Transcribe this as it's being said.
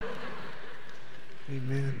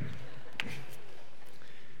Amen.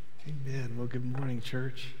 Amen. Well, good morning,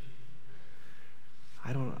 church.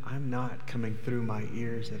 I'm not coming through my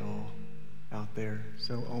ears at all out there.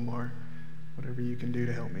 So Omar, whatever you can do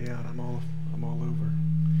to help me out, I'm all over.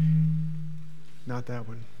 Not that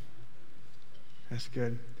one. That's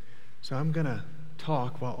good. So I'm going to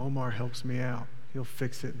talk while Omar helps me out. He'll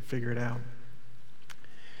fix it and figure it out.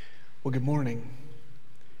 Well, good morning.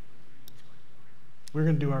 We're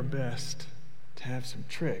going to do our best to have some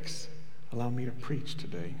tricks allow me to preach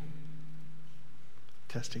today.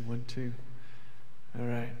 Testing 1, 2. All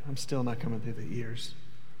right, I'm still not coming through the ears.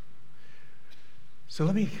 So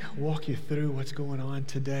let me walk you through what's going on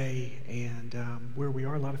today and where we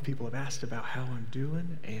are. A lot of people have asked about how I'm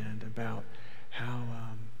doing and about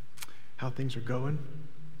how things are going.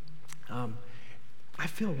 I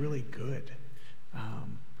feel really good.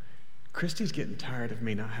 Christy's getting tired of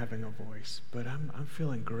me not having a voice, but I'm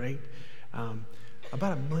feeling great.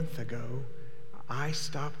 About a month ago, I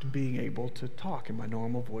stopped being able to talk in my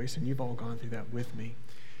normal voice, and you've all gone through that with me.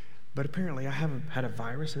 But apparently I have had a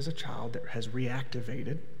virus as a child that has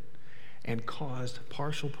reactivated and caused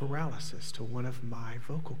partial paralysis to one of my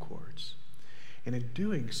vocal cords. And in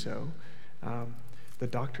doing so, the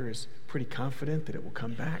doctor is pretty confident that it will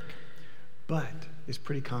come back, but is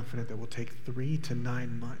pretty confident that it will take 3 to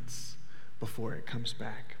 9 months before it comes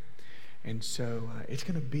back. And so it's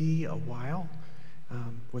going to be a while.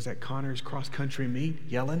 Was at Connor's cross-country meet,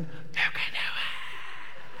 yelling, "You can do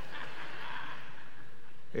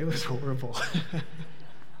it!" It was horrible.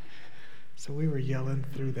 So we were yelling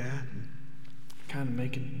through that and kind of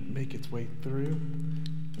make its way through.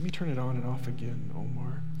 Let me turn it on and off again,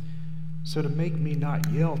 Omar. So to make me not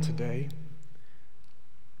yell today,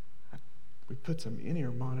 we put some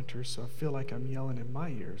in-ear monitors so I feel like I'm yelling in my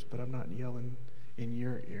ears, but I'm not yelling in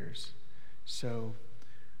your ears. So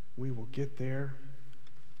we will get there.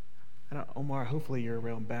 Omar, hopefully you're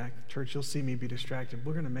around back. Church, you'll see me be distracted.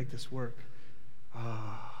 We're going to make this work.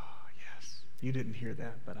 Yes. You didn't hear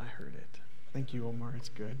that, but I heard it. Thank you, Omar. It's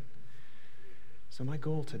good. So my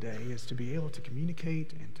goal today is to be able to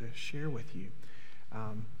communicate and to share with you.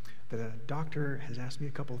 The doctor has asked me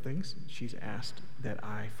a couple of things. She's asked that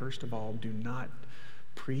I, first of all, do not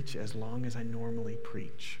preach as long as I normally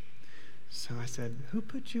preach. So I said, who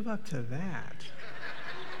put you up to that?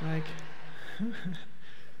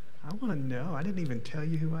 I want to know. I didn't even tell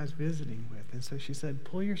you who I was visiting with. And so she said,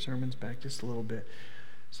 pull your sermons back just a little bit.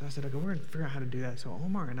 So I said, okay, we're going to figure out how to do that. So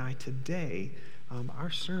Omar and I today,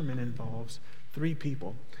 our sermon involves 3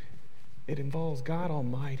 people. It involves God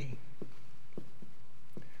Almighty.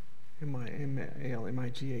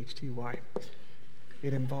 M-I-M-A-L-M-I-G-H-T-Y.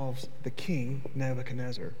 It involves the king,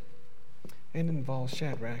 Nebuchadnezzar. And it involves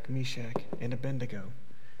Shadrach, Meshach, and Abednego.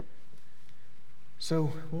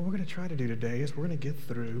 So what we're going to try to do today is we're going to get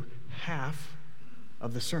through half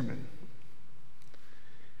of the sermon.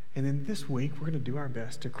 And then this week, we're going to do our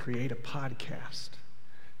best to create a podcast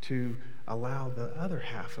to allow the other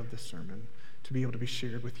half of the sermon to be able to be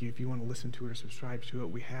shared with you. If you want to listen to it or subscribe to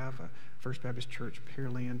it, we have a First Baptist Church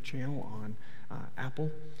Pearland channel on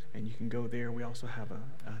Apple, and you can go there. We also have an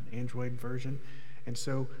Android version. And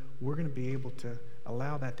so we're going to be able to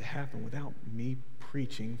allow that to happen without me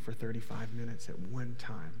preaching for 35 minutes at one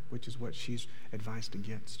time, which is what she's advised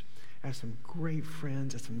against. I have some great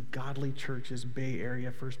friends at some godly churches, Bay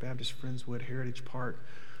Area, First Baptist Friendswood, Heritage Park,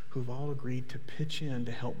 who've all agreed to pitch in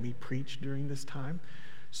to help me preach during this time.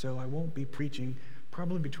 So I won't be preaching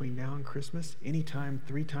probably between now and Christmas, anytime,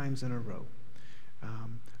 3 times in a row.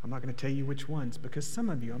 I'm not going to tell you which ones, because some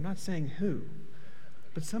of you, I'm not saying who,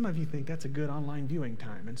 but some of you think that's a good online viewing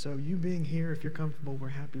time. And so you being here, if you're comfortable, we're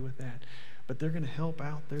happy with that. But they're going to help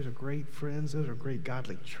out. Those are great friends. Those are great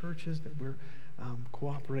godly churches that we're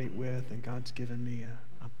cooperate with, and God's given me a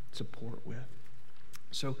support with.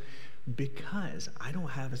 So because I don't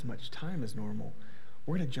have as much time as normal,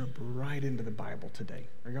 we're going to jump right into the Bible today.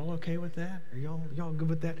 Are y'all okay with that? Are y'all good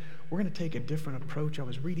with that? We're going to take a different approach. I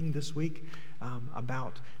was reading this week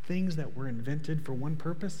about things that were invented for one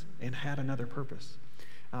purpose and had another purpose.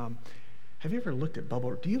 Have you ever looked at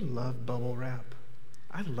do you love bubble wrap?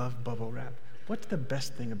 I love bubble wrap. What's the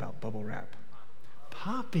best thing about bubble wrap?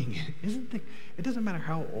 Popping. It doesn't matter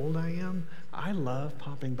how old I am, I love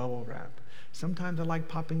popping bubble wrap. Sometimes I like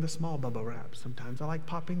popping the small bubble wrap. Sometimes I like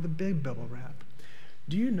popping the big bubble wrap.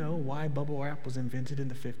 Do you know why bubble wrap was invented in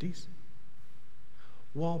the 50s?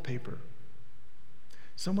 Wallpaper.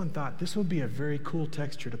 Someone thought this would be a very cool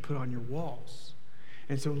texture to put on your walls.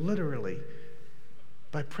 And so literally,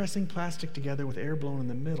 by pressing plastic together with air blown in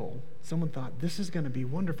the middle, someone thought this is going to be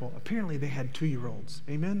wonderful. Apparently they had 2-year-olds.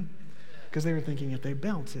 Amen? Because they were thinking if they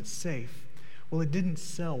bounce, it's safe. Well, it didn't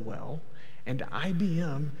sell well, and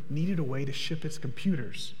IBM needed a way to ship its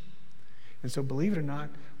computers. And so, believe it or not,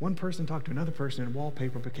 one person talked to another person, and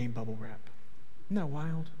wallpaper became bubble wrap. Isn't that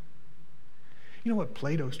wild? You know what?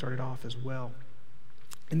 Play-Doh started off as well.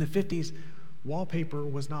 In the 50s, wallpaper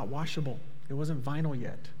was not washable. It wasn't vinyl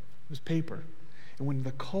yet. It was paper. And when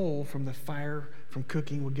the coal from the fire from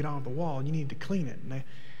cooking would get on the wall, you needed to clean it.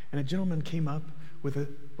 And a gentleman came up with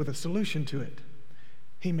a solution to it.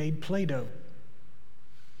 He made Play-Doh.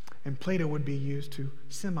 And Play-Doh would be used to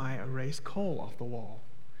semi-erase coal off the wall.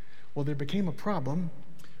 Well, there became a problem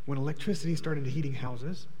when electricity started heating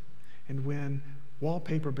houses, and when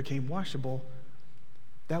wallpaper became washable,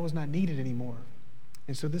 that was not needed anymore.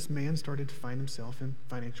 And so this man started to find himself in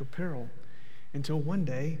financial peril, until one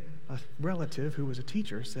day a relative who was a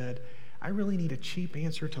teacher said, "I really need a cheap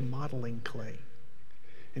answer to modeling clay."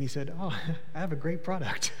 And he said, "Oh, I have a great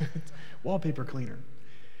product. It's wallpaper cleaner."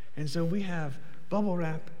 And so we have bubble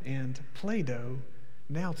wrap and Play-Doh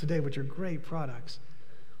now today, which are great products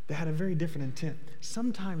that had a very different intent.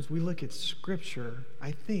 Sometimes we look at Scripture,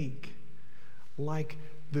 I think, like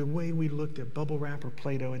the way we looked at bubble wrap or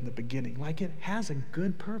Play-Doh in the beginning. Like it has a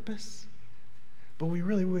good purpose, but we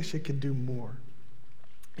really wish it could do more.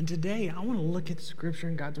 And today, I want to look at Scripture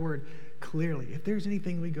and God's Word clearly. If there's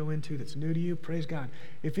anything we go into that's new to you, praise God.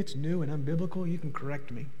 If it's new and unbiblical, you can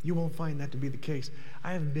correct me. You won't find that to be the case.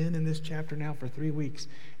 I have been in this chapter now for 3 weeks,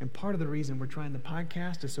 and part of the reason we're trying the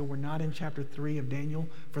podcast is so we're not in chapter 3 of Daniel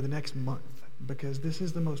for the next month, because this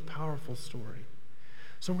is the most powerful story.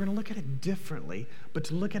 So we're going to look at it differently, but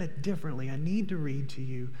to look at it differently, I need to read to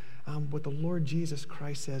you what the Lord Jesus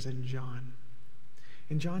Christ says in John.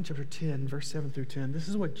 In John chapter 10, verse 7 through 10, this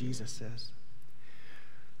is what Jesus says.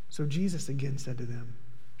 So Jesus again said to them,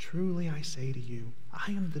 "Truly I say to you,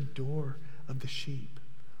 I am the door of the sheep.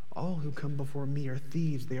 All who come before me are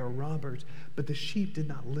thieves, they are robbers, but the sheep did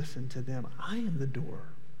not listen to them. I am the door.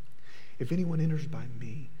 If anyone enters by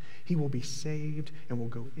me, he will be saved and will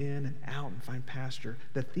go in and out and find pasture.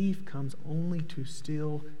 The thief comes only to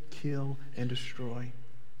steal, kill, and destroy.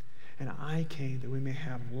 And I came that we may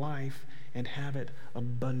have life and have it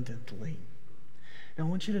abundantly." Now I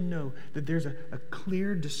want you to know that there's a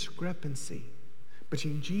clear discrepancy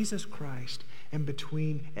between Jesus Christ and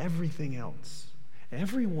between everything else.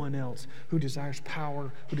 Everyone else who desires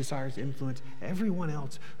power, who desires influence, everyone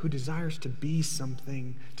else who desires to be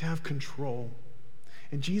something, to have control.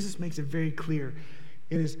 And Jesus makes it very clear.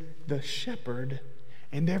 It is the shepherd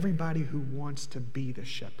and everybody who wants to be the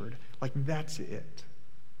shepherd. Like, that's it.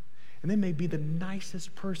 And they may be the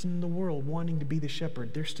nicest person in the world wanting to be the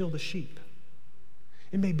shepherd. They're still the sheep.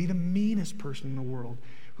 It may be the meanest person in the world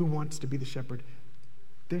who wants to be the shepherd.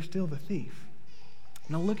 They're still the thief.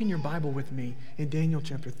 Now look in your Bible with me in Daniel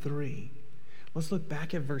chapter 3. Let's look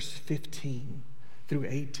back at verse 15 through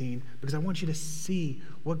 18, because I want you to see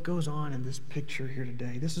what goes on in this picture here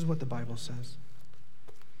today. This is what the Bible says.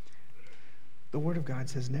 The Word of God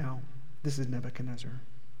says, "Now, this is Nebuchadnezzar.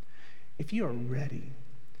 If you are ready,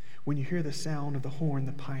 when you hear the sound of the horn,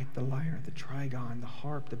 the pipe, the lyre, the trigon, the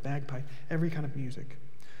harp, the bagpipe, every kind of music,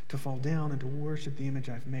 to fall down and to worship the image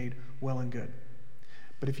I've made, well and good.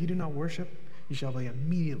 But if you do not worship, you shall be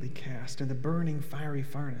immediately cast in the burning fiery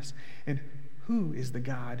furnace. And who is the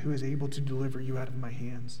God who is able to deliver you out of my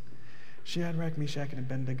hands?" Shadrach, Meshach, and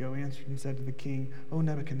Abednego answered and said to the king, "O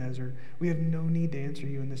Nebuchadnezzar, we have no need to answer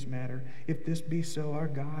you in this matter. If this be so, our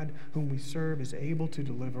God, whom we serve, is able to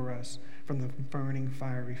deliver us from the burning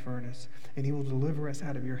fiery furnace, and he will deliver us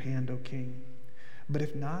out of your hand, O king. But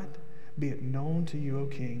if not, be it known to you, O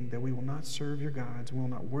king, that we will not serve your gods, we will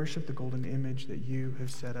not worship the golden image that you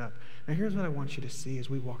have set up." Now here's what I want you to see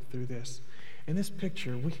as we walk through this. In this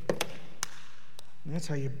picture, that's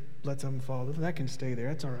how you let something fall. That can stay there,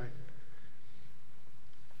 that's all right.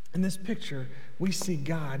 In this picture, we see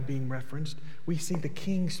God being referenced, we see the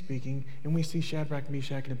king speaking, and we see Shadrach,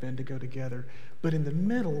 Meshach, and Abednego together. But in the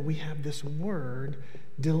middle, we have this word,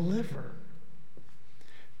 deliver.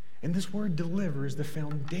 And this word deliver is the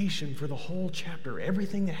foundation for the whole chapter.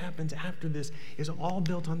 Everything that happens after this is all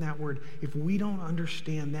built on that word. If we don't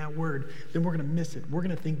understand that word, then we're going to miss it. We're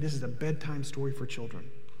going to think this is a bedtime story for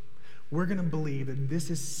children. We're going to believe that this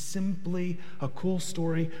is simply a cool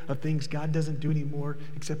story of things God doesn't do anymore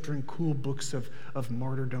except for in cool books of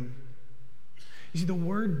martyrdom. You see, the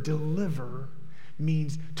word deliver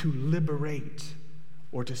means to liberate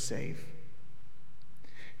or to save.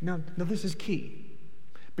 Now this is key,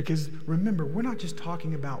 because remember, we're not just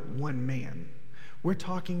talking about one man. We're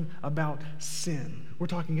talking about sin. We're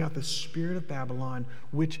talking about the spirit of Babylon,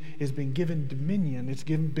 which has been given dominion. It's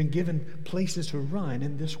been given places to run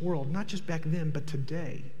in this world, not just back then, but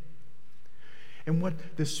today. And what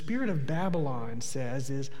the spirit of Babylon says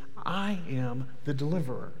is, I am the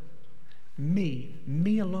deliverer.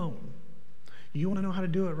 Me alone. You want to know how to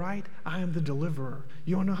do it right? I am the deliverer.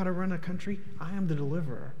 You want to know how to run a country? I am the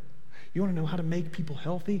deliverer. You want to know how to make people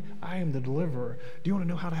healthy? I am the deliverer. Do you want to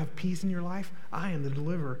know how to have peace in your life? I am the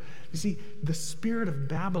deliverer. You see, the spirit of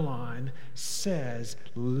Babylon says,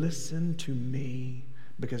 listen to me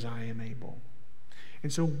because I am able.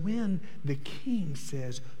 And so when the king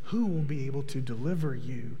says, who will be able to deliver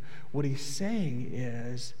you? What he's saying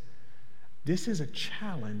is, this is a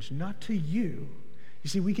challenge, not to you. You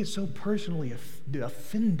see, we get so personally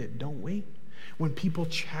offended, don't we? When people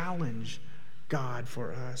challenge God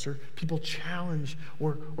for us, or people challenge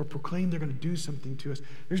or proclaim they're going to do something to us.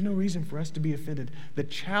 There's no reason for us to be offended. The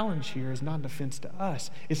challenge here is not an offense to us.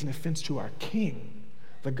 It's an offense to our King,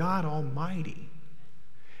 the God Almighty.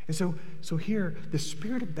 And so here, the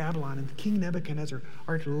spirit of Babylon and King Nebuchadnezzar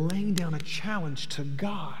are laying down a challenge to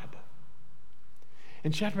God.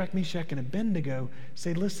 And Shadrach, Meshach, and Abednego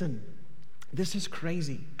say, listen, this is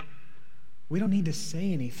crazy. We don't need to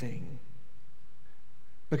say anything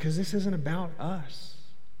because this isn't about us.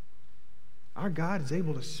 Our God is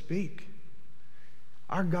able to speak.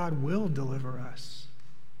 Our God will deliver us.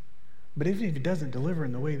 But even if he doesn't deliver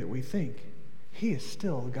in the way that we think, he is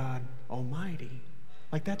still God Almighty.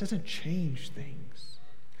 Like, that doesn't change things.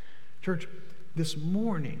 Church, this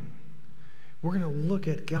morning, we're going to look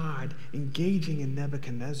at God engaging in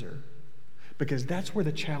Nebuchadnezzar because that's where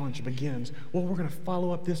the challenge begins. Well, we're going to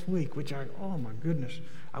follow up this week, oh my goodness,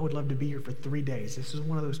 I would love to be here for 3 days. This is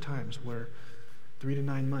one of those times where 3 to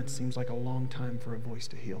 9 months seems like a long time for a voice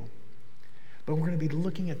to heal. But we're going to be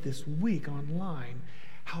looking at this week online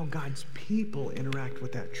how God's people interact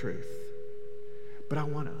with that truth. But I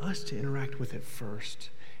want us to interact with it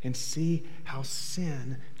first and see how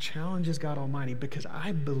sin challenges God Almighty, because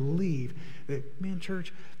I believe that, man,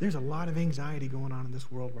 church, there's a lot of anxiety going on in this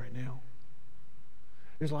world right now.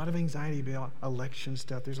 There's a lot of anxiety about election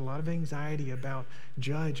stuff. There's a lot of anxiety about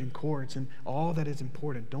judge and courts and all that is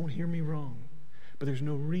important. Don't hear me wrong. But there's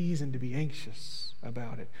no reason to be anxious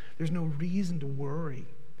about it. There's no reason to worry.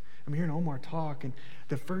 I'm hearing Omar talk, and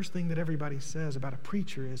the first thing that everybody says about a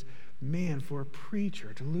preacher is, man, for a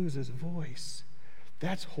preacher to lose his voice,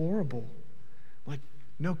 that's horrible. Like,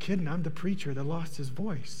 no kidding, I'm the preacher that lost his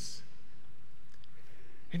voice.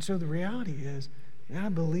 And so the reality is, and I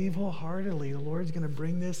believe wholeheartedly the Lord's going to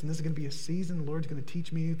bring this, and this is going to be a season, the Lord's going to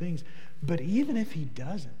teach me new things. But even if he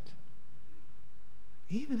doesn't,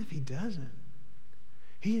 he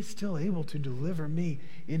is still able to deliver me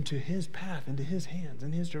into his path, into his hands,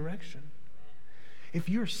 in his direction. If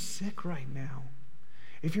you're sick right now,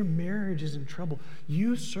 if your marriage is in trouble,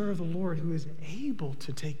 you serve the Lord who is able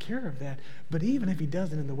to take care of that. But even if he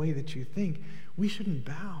doesn't in the way that you think, we shouldn't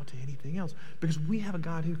bow to anything else because we have a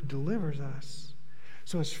God who delivers us.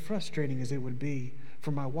 So as frustrating as it would be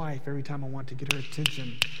for my wife every time I want to get her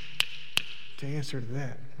attention to answer to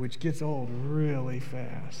that, which gets old really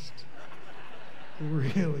fast.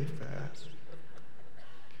 Really fast.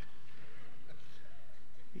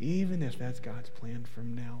 Even if that's God's plan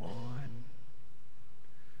from now on,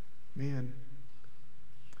 man,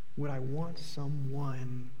 would I want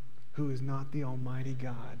someone who is not the Almighty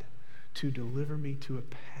God to deliver me to a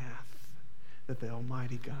path that the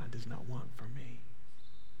Almighty God does not want for me?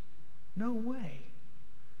 No way.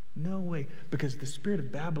 No way. Because the spirit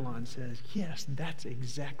of Babylon says, yes, that's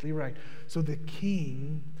exactly right. So the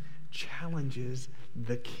king challenges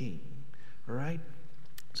the king. All right?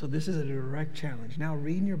 So this is a direct challenge. Now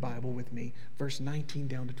read in your Bible with me, verse 19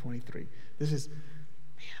 down to 23. This is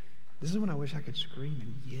when I wish I could scream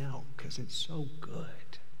and yell because it's so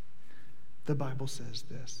good. The Bible says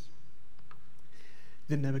this.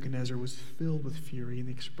 Then Nebuchadnezzar was filled with fury, and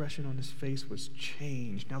the expression on his face was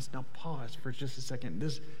changed. Now pause for just a second.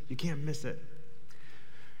 You can't miss it.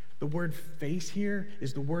 The word face here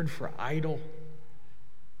is the word for idol.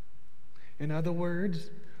 In other words,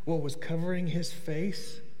 what was covering his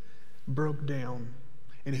face broke down,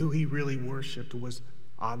 and who he really worshiped was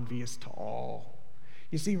obvious to all.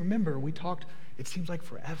 You see, remember, we talked, it seems like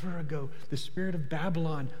forever ago, the spirit of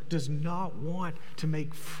Babylon does not want to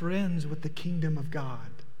make friends with the kingdom of God.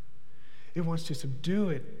 It wants to subdue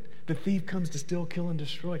it. The thief comes to steal, kill, and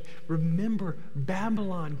destroy. Remember,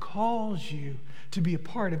 Babylon calls you to be a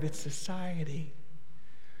part of its society.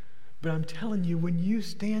 But I'm telling you, when you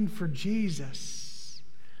stand for Jesus,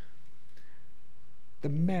 the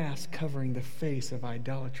mask covering the face of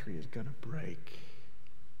idolatry is going to break.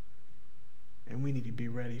 And we need to be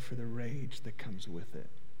ready for the rage that comes with it.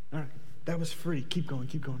 All right, that was free. Keep going.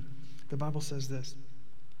 The Bible says this.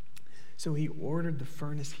 It So he ordered the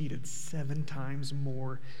furnace heated 7 times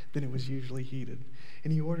more than it was usually heated.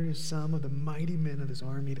 And he ordered some of the mighty men of his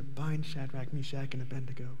army to bind Shadrach, Meshach, and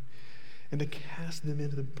Abednego, and to cast them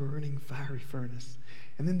into the burning fiery furnace.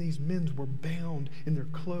 And then these men were bound in their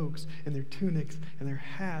cloaks and their tunics and their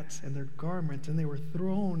hats and their garments, and they were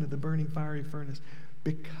thrown into the burning fiery furnace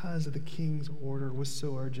because of the king's order was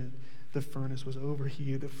so urgent. The furnace was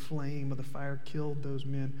overheated. The flame of the fire killed those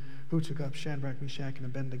men who took up Shadrach, Meshach, and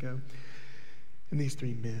Abednego. And these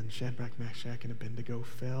 3 men, Shadrach, Meshach, and Abednego,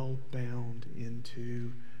 fell bound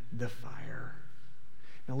into the fire.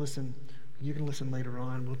 Now listen, you can listen later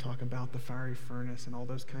on. We'll talk about the fiery furnace and all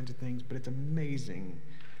those kinds of things. But it's amazing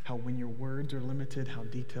how when your words are limited, how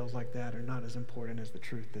details like that are not as important as the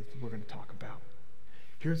truth that we're going to talk about.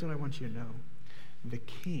 Here's what I want you to know. The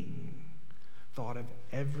king thought of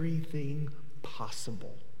everything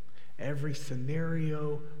possible, every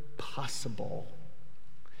scenario possible,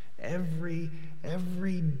 every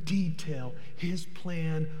detail. His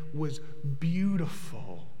plan was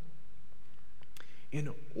beautiful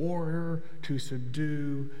in order to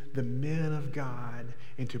subdue the men of God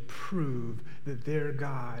and to prove that their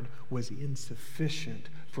God was insufficient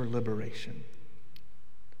for liberation.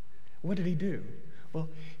 What did he do? Well,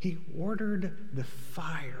 he ordered the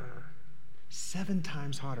fire 7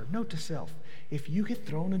 times hotter. Note to self, if you get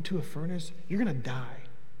thrown into a furnace, you're going to die.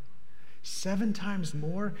 7 times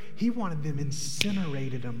more, he wanted them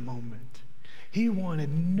incinerated a moment. He wanted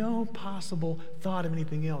no possible thought of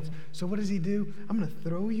anything else. So what does he do? I'm going to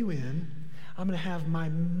throw you in. I'm going to have my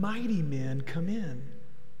mighty men come in.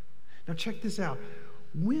 Now check this out.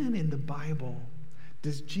 When in the Bible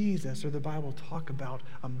does Jesus or the Bible talk about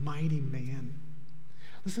a mighty man?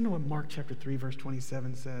 Listen to what Mark chapter 3, verse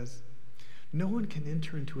 27 says. No one can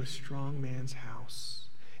enter into a strong man's house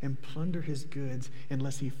and plunder his goods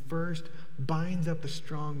unless he first binds up the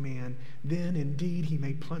strong man. Then indeed he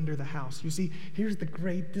may plunder the house. You see, here's the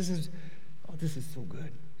great, this is so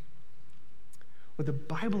good. What the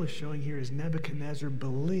Bible is showing here is Nebuchadnezzar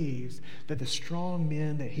believes that the strong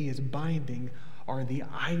men that he is binding are the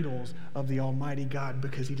idols of the Almighty God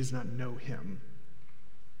because he does not know him.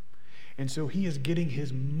 And so he is getting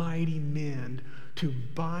his mighty men to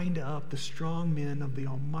bind up the strong men of the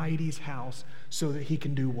Almighty's house so that he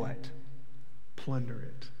can do what? Plunder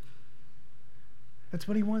it. That's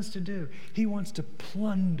what he wants to do. He wants to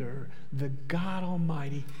plunder the God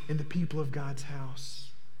Almighty and the people of God's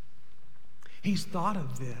house. He's thought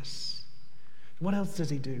of this. What else does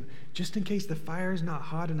he do? Just in case the fire is not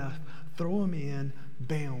hot enough, throw them in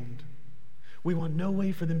bound. We want no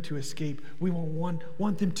way for them to escape. We want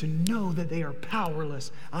them to know that they are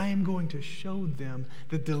powerless. I am going to show them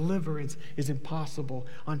that deliverance is impossible.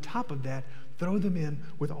 On top of that, throw them in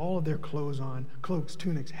with all of their clothes on, cloaks,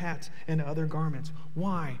 tunics, hats, and other garments.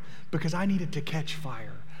 Why? Because I need it to catch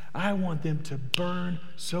fire. I want them to burn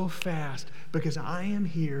so fast because I am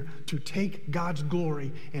here to take God's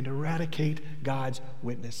glory and eradicate God's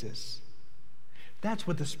witnesses. That's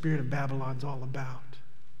what the spirit of Babylon's all about.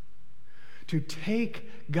 To take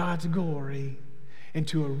God's glory and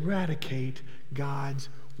to eradicate God's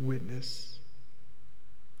witness.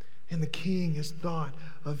 And the king has thought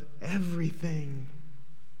of everything.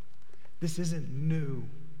 This isn't new.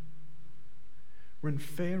 When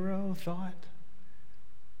Pharaoh thought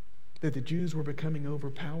that the Jews were becoming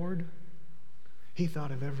overpowered, he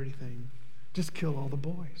thought of everything. Just kill all the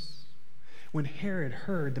boys. When Herod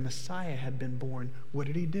heard the Messiah had been born, what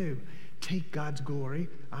did he do? Take God's glory,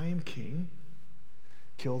 I am king,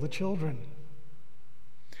 kill the children.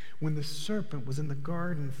 When the serpent was in the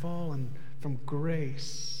garden fallen from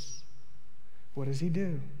grace, what does he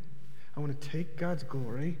do? I want to take God's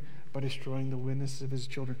glory by destroying the witnesses of his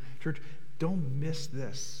children. Church, don't miss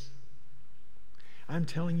this. I'm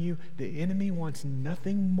telling you, the enemy wants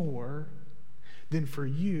nothing more than for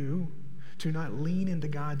you to not lean into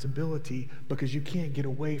God's ability because you can't get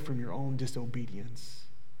away from your own disobedience.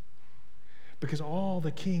 Because all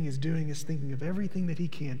the king is doing is thinking of everything that he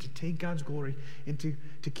can to take God's glory and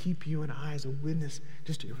to keep you and I as a witness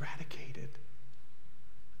just eradicated.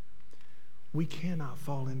 We cannot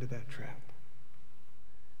fall into that trap.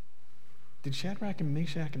 Did Shadrach and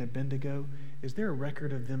Meshach and Abednego, is there a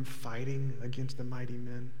record of them fighting against the mighty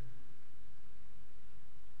men?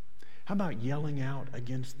 How about yelling out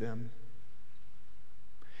against them?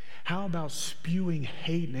 How about spewing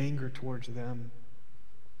hate and anger towards them?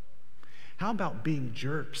 How about being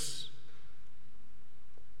jerks?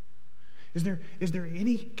 Is there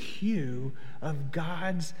any cue of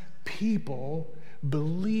God's people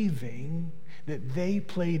believing that they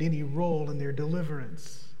played any role in their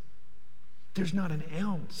deliverance? There's not an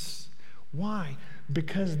ounce. Why?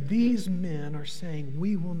 because these men are saying,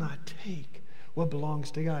 we will not take what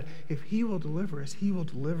belongs to God. If he will deliver us, he will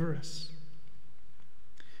deliver us.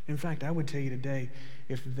 In fact, I would tell you today,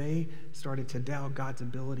 if they started to doubt God's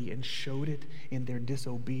ability and showed it in their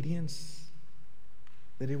disobedience,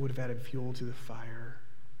 that it would have added fuel to the fire.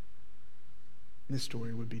 And this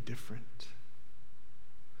story would be different.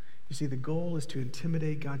 You see, the goal is to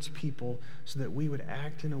intimidate God's people so that we would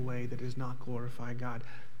act in a way that does not glorify God.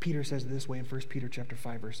 Peter says it this way in 1 Peter chapter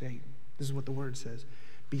 5, verse 8. This is what the word says.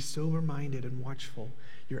 Be sober-minded and watchful.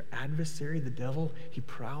 Your adversary, the devil, he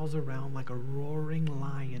prowls around like a roaring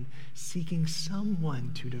lion, seeking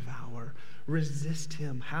someone to devour. Resist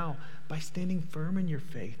him. How? By standing firm in your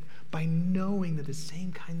faith, by knowing that the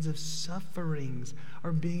same kinds of sufferings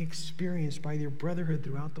are being experienced by your brotherhood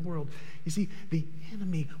throughout the world. You see, the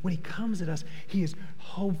enemy, when he comes at us, he is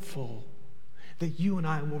hopeful that you and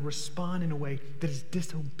I will respond in a way that is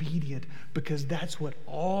disobedient, because that's what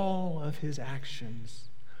all of his actions,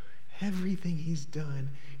 everything he's done,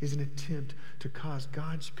 is an attempt to cause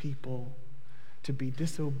God's people to be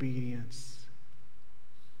disobedient,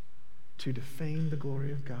 to defame the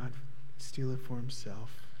glory of God, steal it for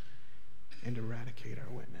himself, and eradicate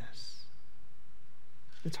our witness.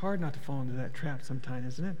 It's hard not to fall into that trap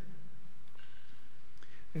sometimes, isn't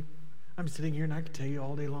it? I'm sitting here and I can tell you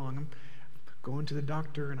all day long, I'm going to the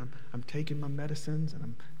doctor and I'm taking my medicines and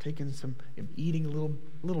I'm eating a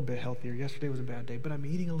little bit healthier. Yesterday was a bad day, but I'm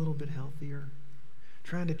eating a little bit healthier,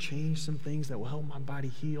 trying to change some things that will help my body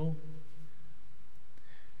heal.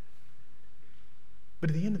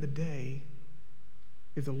 But at the end of the day,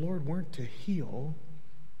 if the Lord weren't to heal,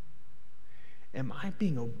 am I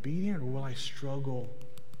being obedient, or will I struggle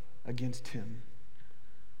against him?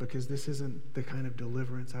 Because this isn't the kind of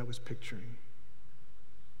deliverance I was picturing.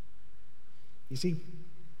 You see,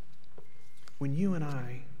 when you and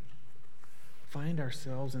I find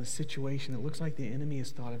ourselves in a situation that looks like the enemy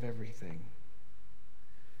has thought of everything,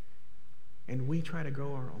 and we try to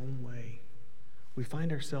go our own way, we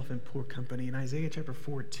find ourselves in poor company. In Isaiah chapter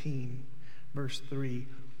 14, verse 3,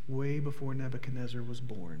 way before Nebuchadnezzar was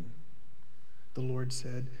born, the Lord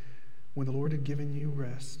said, when the Lord had given you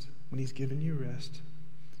rest, when he's given you rest,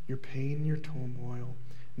 your pain and your turmoil,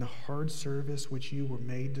 and the hard service which you were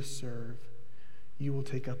made to serve, you will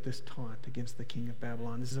take up this taunt against the king of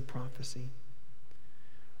Babylon. This is a prophecy.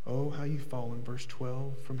 Oh, how you fall in verse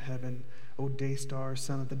 12 from heaven, O day star,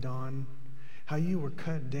 son of the dawn. How you were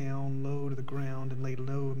cut down low to the ground and laid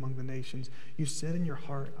low among the nations. You said in your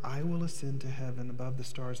heart, I will ascend to heaven above the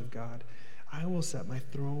stars of God. I will set my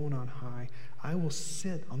throne on high. I will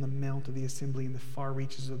sit on the mount of the assembly in the far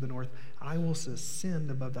reaches of the north. I will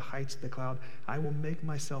ascend above the heights of the cloud. I will make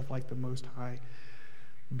myself like the Most High.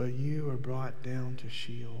 But you are brought down to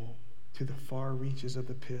Sheol, to the far reaches of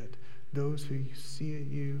the pit. Those who see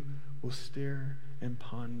you will stare and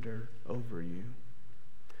ponder over you.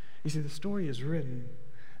 You see, the story is written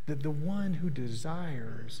that the one who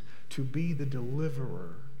desires to be the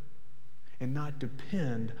deliverer and not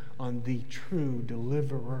depend on the true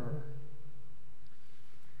deliverer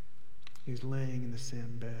is laying in the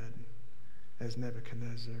same bed as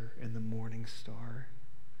Nebuchadnezzar and the morning star.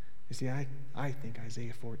 You see, I think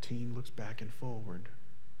Isaiah 14 looks back and forward.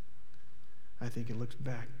 I think it looks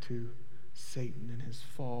back to Satan and his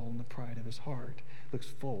fall and the pride of his heart. It looks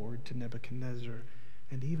forward to Nebuchadnezzar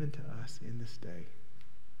and even to us in this day.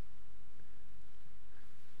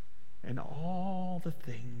 And all the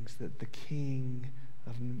things that the king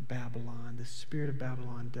of Babylon, the spirit of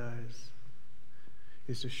Babylon, does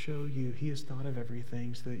is to show you he has thought of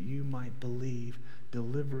everything so that you might believe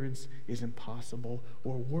deliverance is impossible,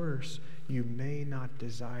 or worse, you may not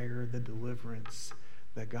desire the deliverance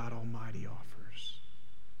that God Almighty offers.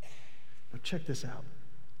 Now check this out.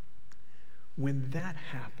 When that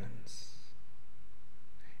happens,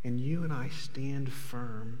 and you and I stand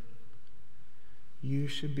firm, you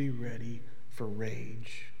should be ready for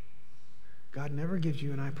rage. God never gives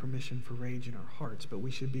you and I permission for rage in our hearts, but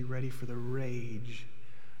we should be ready for the rage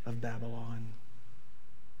of Babylon.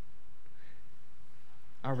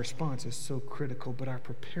 Our response is so critical, but our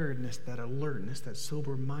preparedness, that alertness, that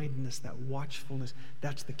sober-mindedness, that watchfulness,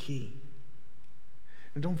 that's the key.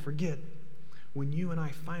 And don't forget, when you and I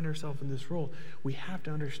find ourselves in this role, we have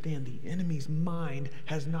to understand the enemy's mind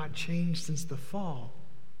has not changed since the fall.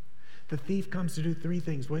 The thief comes to do three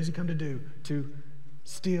things. What does he come to do? To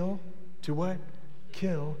steal, to what?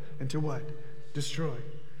 Kill, and to what? Destroy.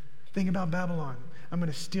 Think about Babylon. I'm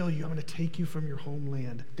going to steal you. I'm going to take you from your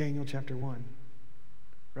homeland. Daniel chapter 1.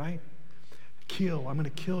 Right? Kill. I'm going to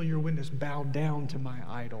kill your witness. Bow down to my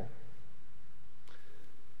idol.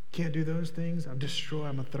 Can't do those things? I'll destroy,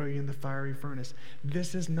 I'm going to throw you in the fiery furnace.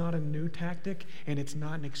 This is not a new tactic, and it's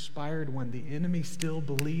not an expired one. The enemy still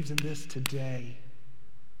believes in this today.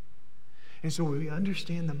 And so when we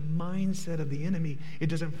understand the mindset of the enemy, it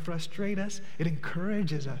doesn't frustrate us, it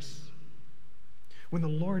encourages us. When the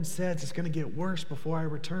Lord says it's going to get worse before I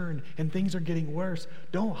return, and things are getting worse,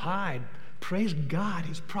 don't hide. Praise God,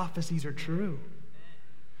 his prophecies are true.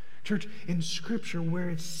 Church, in Scripture where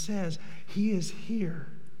it says he is here,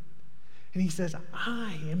 and he says,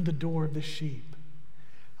 I am the door of the sheep.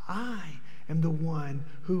 I am the one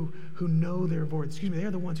who know their voice. They're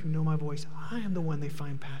the ones who know my voice. I am the one they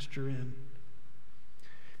find pasture in.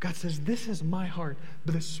 God says, this is my heart.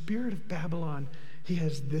 But the spirit of Babylon, he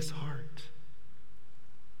has this heart.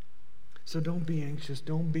 So don't be anxious.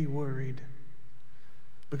 Don't be worried.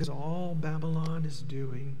 Because all Babylon is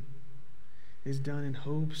doing is done in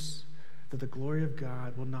hopes that the glory of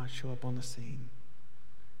God will not show up on the scene.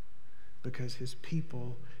 Because his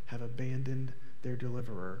people have abandoned their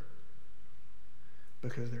deliverer.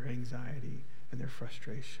 Because their anxiety and their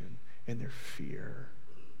frustration and their fear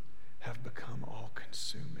have become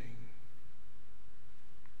all-consuming.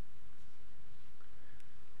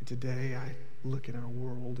 And today I look at our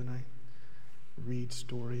world and I read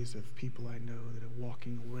stories of people I know that are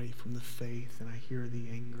walking away from the faith, and I hear the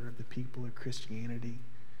anger of the people of Christianity,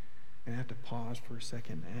 and I have to pause for a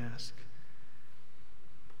second and ask,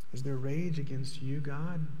 is there rage against you,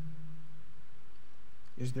 God?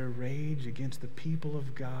 Is there rage against the people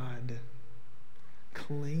of God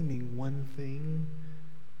claiming one thing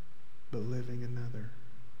but living another?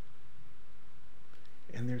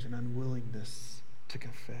 And there's an unwillingness to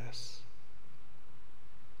confess.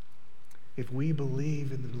 If we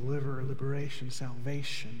believe in the deliverer, liberation,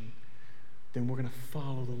 salvation, then we're going to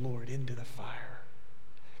follow the Lord into the fire.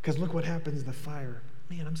 Because look what happens in the fire.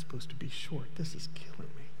 Man, I'm supposed to be short. This is killing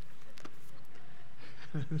me.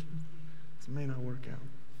 This may not work out.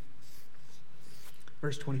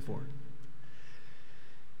 Verse 24.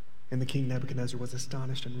 And the king Nebuchadnezzar was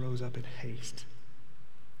astonished and rose up in haste.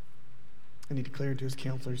 And he declared to his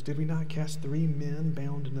counselors, did we not cast 3 men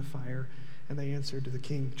bound in the fire? And they answered to the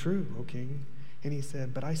king, true, O king. And he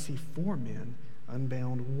said, but I see 4 men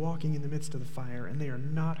unbound walking in the midst of the fire, and they are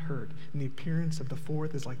not hurt. And the appearance of the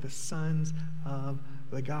 4th is like the sons of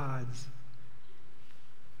the gods.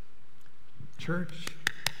 Church,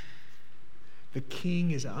 the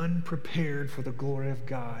king is unprepared for the glory of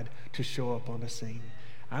God to show up on the scene.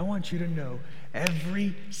 I want you to know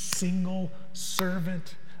every single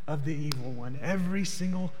servant of the evil one, every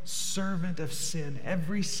single servant of sin,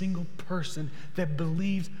 every single person that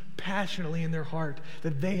believes passionately in their heart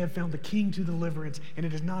that they have found the king to deliverance, and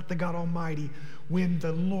it is not the God Almighty. When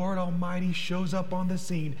the Lord Almighty shows up on the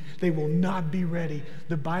scene, they will not be ready.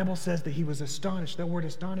 The Bible says that he was astonished. That word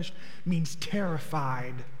astonished means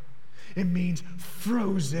terrified. It means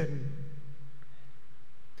frozen.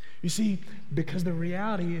 You see, because the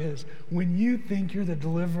reality is, when you think you're the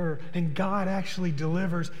deliverer and God actually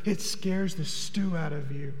delivers, it scares the stew out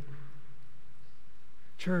of you.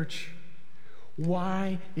 Church,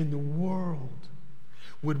 why in the world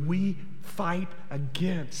would we fight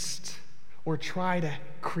against or try to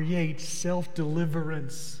create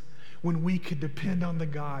self-deliverance when we could depend on the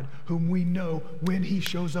God whom we know, when he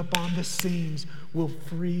shows up on the scenes, will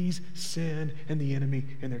freeze sin and the enemy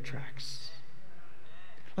in their tracks?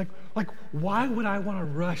 Like, why would I want to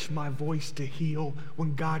rush my voice to heal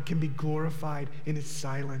when God can be glorified in his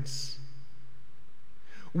silence?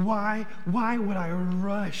 Why would I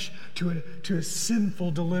rush to a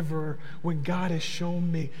sinful deliverer when God has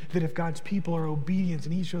shown me that if God's people are obedient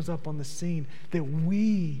and he shows up on the scene, that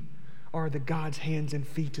we are the God's hands and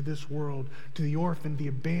feet to this world, to the orphan, the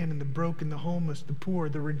abandoned, the broken, the homeless, the poor,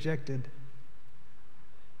 the rejected?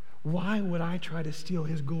 Why would I try to steal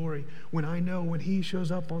his glory when I know when he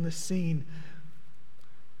shows up on the scene,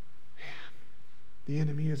 man, the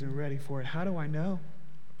enemy isn't ready for it? How do I know?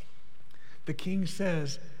 The king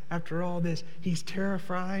says, after all this, he's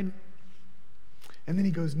terrified. And then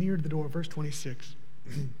he goes near to the door. Verse 26.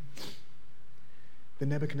 Then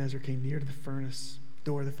Nebuchadnezzar came near to the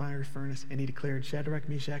door of the fiery furnace, and he declared, Shadrach,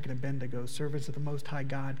 Meshach, and Abednego, servants of the Most High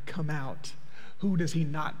God, come out. Who does he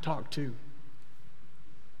not talk to?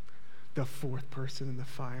 The 4th person in the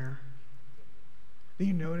fire. Do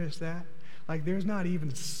you notice that? Like, there's not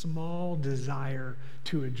even small desire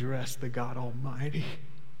to address the God Almighty.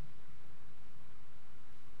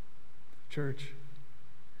 Church,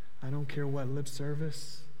 I don't care what lip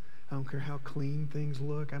service. I don't care how clean things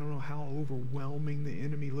look. I don't know how overwhelming the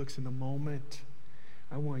enemy looks in the moment.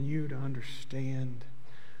 I want you to understand.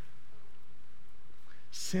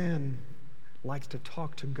 Sin likes to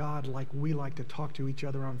talk to God like we like to talk to each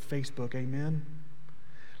other on Facebook. Amen?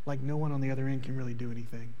 Like no one on the other end can really do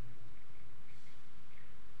anything.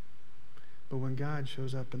 But when God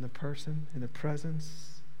shows up in the person, in the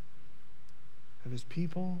presence of his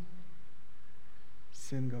people,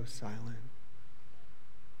 sin goes silent.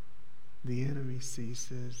 The enemy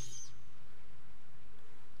ceases.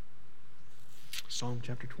 Psalm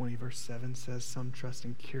chapter 20, verse 7 says, some trust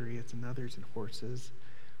in chariots and others in horses,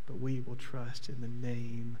 but we will trust in the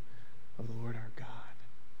name of the Lord our God.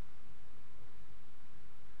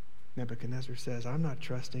 Nebuchadnezzar says, I'm not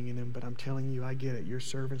trusting in him, but I'm telling you, I get it. You're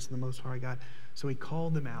servants of the Most High God. So he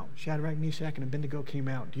called them out. Shadrach, Meshach, and Abednego came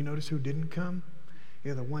out. Do you notice who didn't come?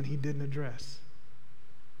 Yeah, the one he didn't address.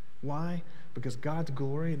 Why? Because God's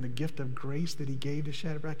glory and the gift of grace that he gave to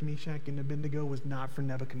Shadrach, Meshach, and Abednego was not for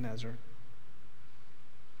Nebuchadnezzar.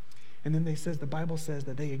 And then the Bible says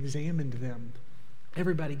that they examined them.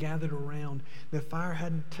 Everybody gathered around. The fire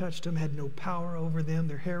hadn't touched them, had no power over them.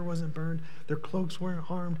 Their hair wasn't burned. Their cloaks weren't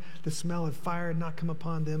harmed. The smell of fire had not come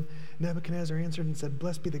upon them. Nebuchadnezzar answered and said,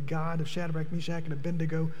 blessed be the God of Shadrach, Meshach, and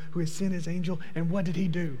Abednego, who has sent his angel. And what did he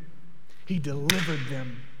do? He delivered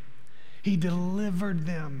them. He delivered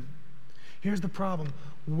them. Here's the problem.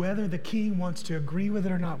 Whether the king wants to agree with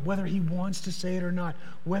it or not, whether he wants to say it or not,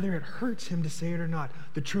 whether it hurts him to say it or not,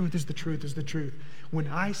 the truth is the truth is the truth. When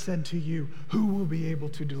I said to you, who will be able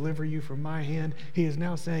to deliver you from my hand? He is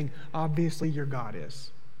now saying, obviously your God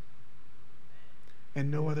is. And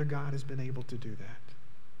no other God has been able to do that.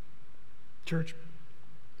 Church,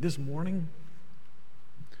 this morning,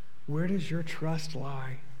 where does your trust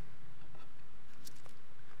lie?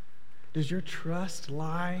 Does your trust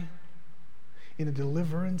lie in a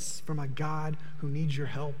deliverance from a God who needs your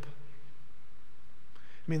help?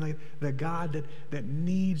 I mean, like the God that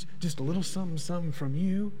needs just a little something from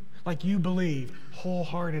you, like you believe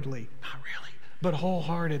wholeheartedly. Not really, but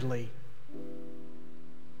wholeheartedly.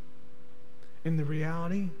 And the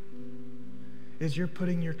reality is you're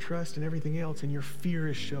putting your trust in everything else, and your fear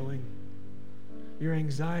is showing. Your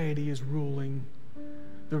anxiety is ruling.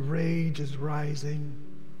 The rage is rising.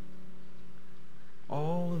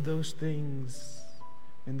 All of those things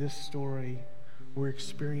in this story were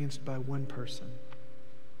experienced by one person,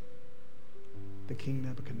 the King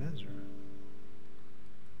Nebuchadnezzar.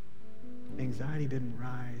 Anxiety didn't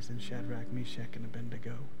rise in Shadrach, Meshach, and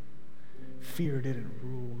Abednego. Fear didn't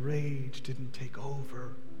rule. Rage didn't take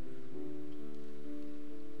over.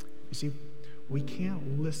 You see, we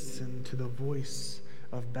can't listen to the voice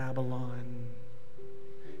of Babylon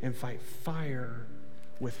and fight fire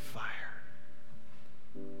with fire.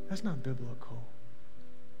 That's not biblical.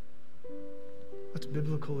 What's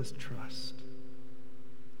biblical is trust.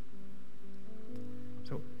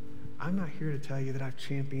 So I'm not here to tell you that I've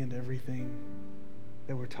championed everything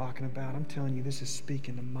that we're talking about. I'm telling you, this is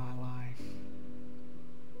speaking to my life.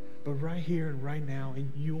 But right here and right now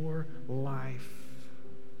in your life,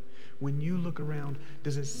 when you look around,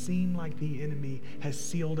 does it seem like the enemy has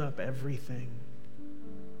sealed up everything?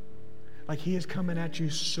 Like he is coming at you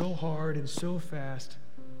so hard and so fast.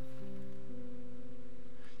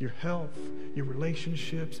 Your health, your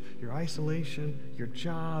relationships, your isolation, your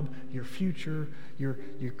job, your future, your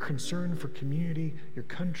concern for community, your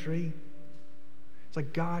country. It's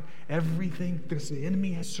like, God, everything, because the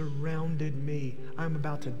enemy has surrounded me. I'm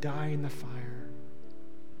about to die in the fire.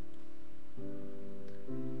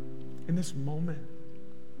 In this moment,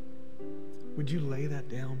 would you lay that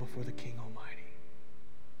down before the King Almighty?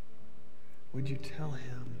 Would you tell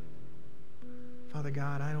him, Father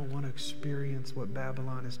God, I don't want to experience what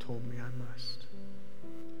Babylon has told me I must.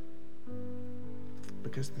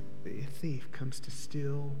 Because the thief comes to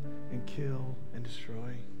steal and kill and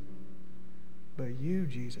destroy. But you,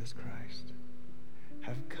 Jesus Christ,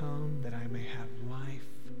 have come that I may have life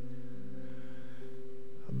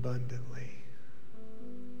abundantly.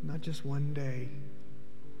 Not just one day,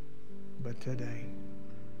 but today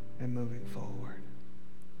and moving forward.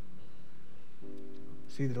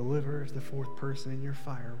 See, the deliverer is the fourth person in your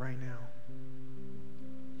fire right now.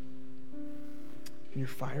 In your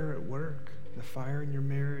fire at work, the fire in your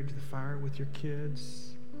marriage, the fire with your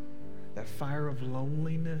kids, that fire of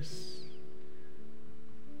loneliness,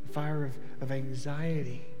 the fire of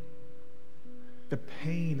anxiety, the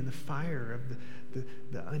pain and the fire of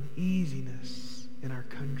the uneasiness in our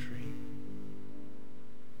country.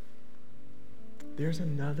 There's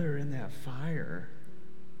another in that fire.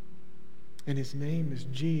 And his name is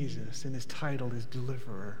Jesus, and his title is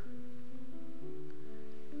Deliverer.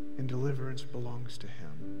 And deliverance belongs to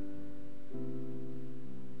him.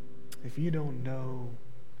 If you don't know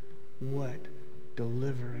what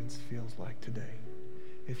deliverance feels like today,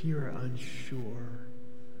 if you are unsure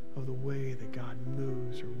of the way that God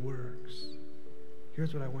moves or works,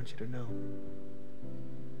 here's what I want you to know.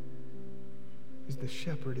 Is the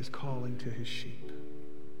shepherd is calling to his sheep.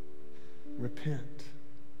 Repent.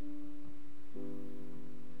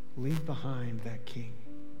 Leave behind that king.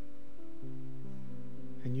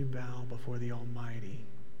 And you bow before the Almighty.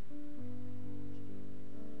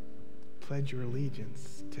 Pledge your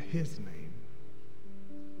allegiance to his name.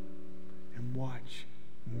 And watch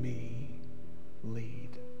me lead.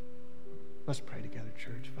 Let's pray together,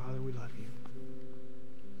 church. Father, we love you.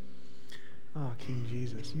 Oh, King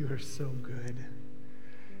Jesus, you are so good.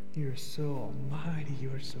 You are so almighty.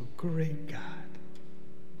 You are so great, God.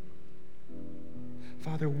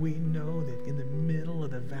 Father, we know that in the middle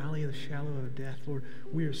of the valley of the shadow of death, Lord,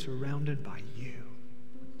 we are surrounded by you.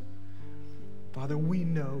 Father, we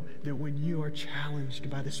know that when you are challenged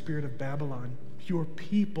by the spirit of Babylon, your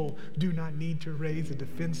people do not need to raise a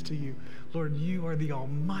defense to you. Lord, you are the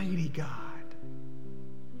almighty God.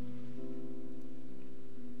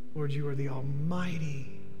 Lord, you are the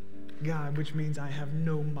almighty God, which means I have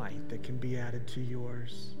no might that can be added to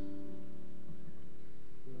yours.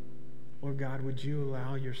 Lord God, would you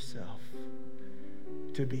allow yourself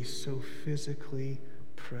to be so physically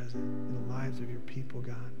present in the lives of your people,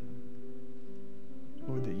 God?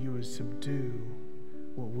 Lord, that you would subdue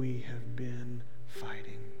what we have been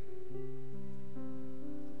fighting.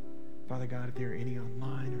 Father God, if there are any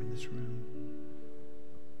online or in this room,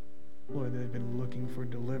 Lord, that have been looking for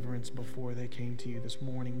deliverance before they came to you this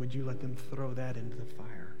morning, would you let them throw that into the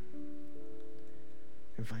fire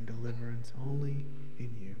and find deliverance only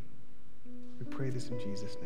in you? We pray this in Jesus' name.